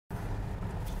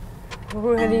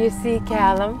What do you see,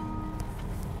 Callum?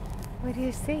 What do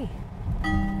you see?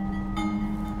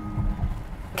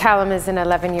 Callum is an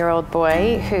 11-year-old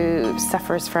boy who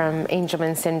suffers from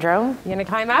Angelman syndrome. You gonna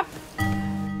climb up?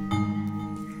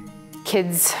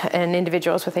 Kids and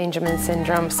individuals with Angelman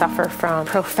syndrome suffer from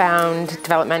profound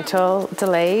developmental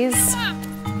delays.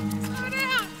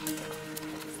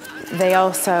 They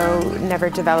also never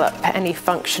develop any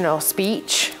functional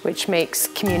speech, which makes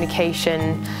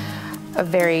communication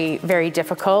very, very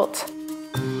difficult.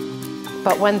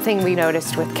 But one thing we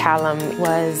noticed with Callum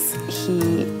was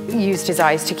he used his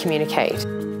eyes to communicate.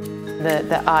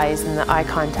 The eyes and the eye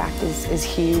contact is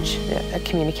huge, a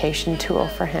communication tool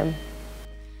for him.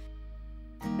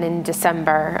 In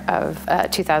December of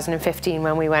 2015,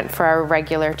 when we went for our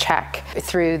regular check,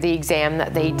 through the exam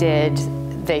that they did,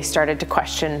 they started to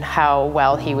question how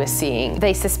well he was seeing.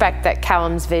 They suspect that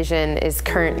Callum's vision is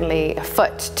currently 1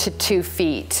 foot to 2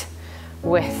 feet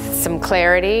with some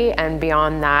clarity, and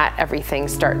beyond that, everything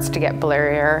starts to get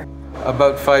blurrier.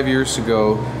 About 5 years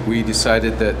ago, we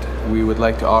decided that we would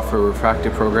like to offer a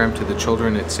refractive program to the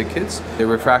children at Sick Kids. The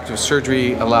refractive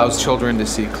surgery allows children to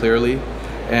see clearly,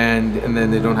 and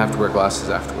then they don't have to wear glasses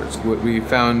afterwards. What we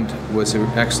found was an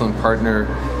excellent partner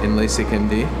in LASIK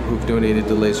MD who've donated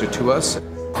the laser to us.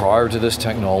 Prior to this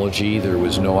technology, there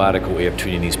was no adequate way of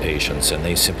treating these patients, and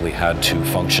they simply had to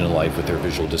function in life with their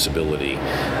visual disability.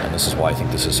 And this is why I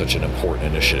think this is such an important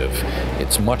initiative.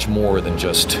 It's much more than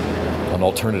just an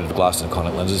alternative to glasses and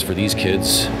contact lenses. For these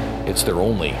kids, it's their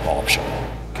only option.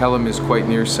 Callum is quite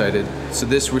nearsighted, so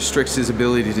this restricts his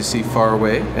ability to see far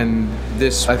away, and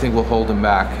this, I think, will hold him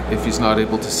back. If he's not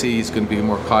able to see, he's going to be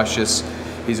more cautious.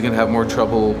 He's going to have more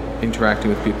trouble interacting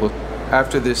with people.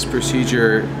 After this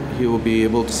procedure, he will be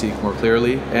able to see more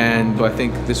clearly, and I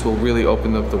think this will really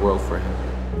open up the world for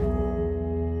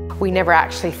him. We never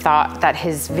actually thought that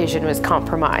his vision was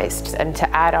compromised, and to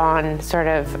add on sort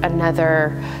of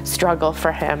another struggle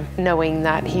for him, knowing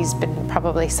that he's been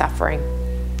probably suffering,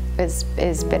 has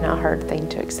been a hard thing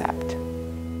to accept.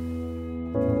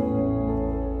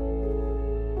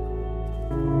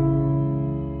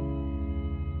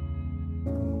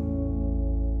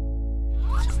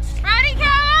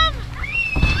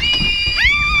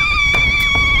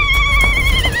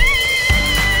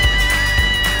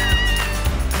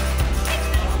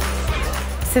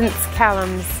 Since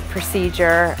Callum's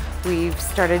procedure, we've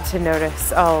started to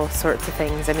notice all sorts of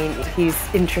things. I mean, he's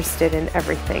interested in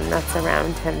everything that's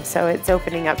around him. So it's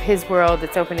opening up his world,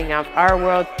 it's opening up our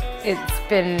world. It's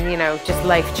been, you know, just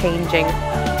life-changing.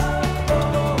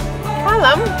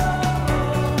 Callum,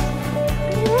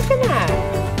 what are you looking at?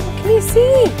 What can you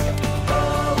see?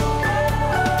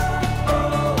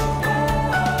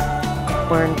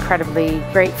 We're incredibly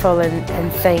grateful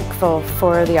and thankful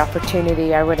for the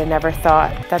opportunity. I would have never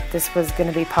thought that this was going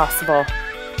to be possible.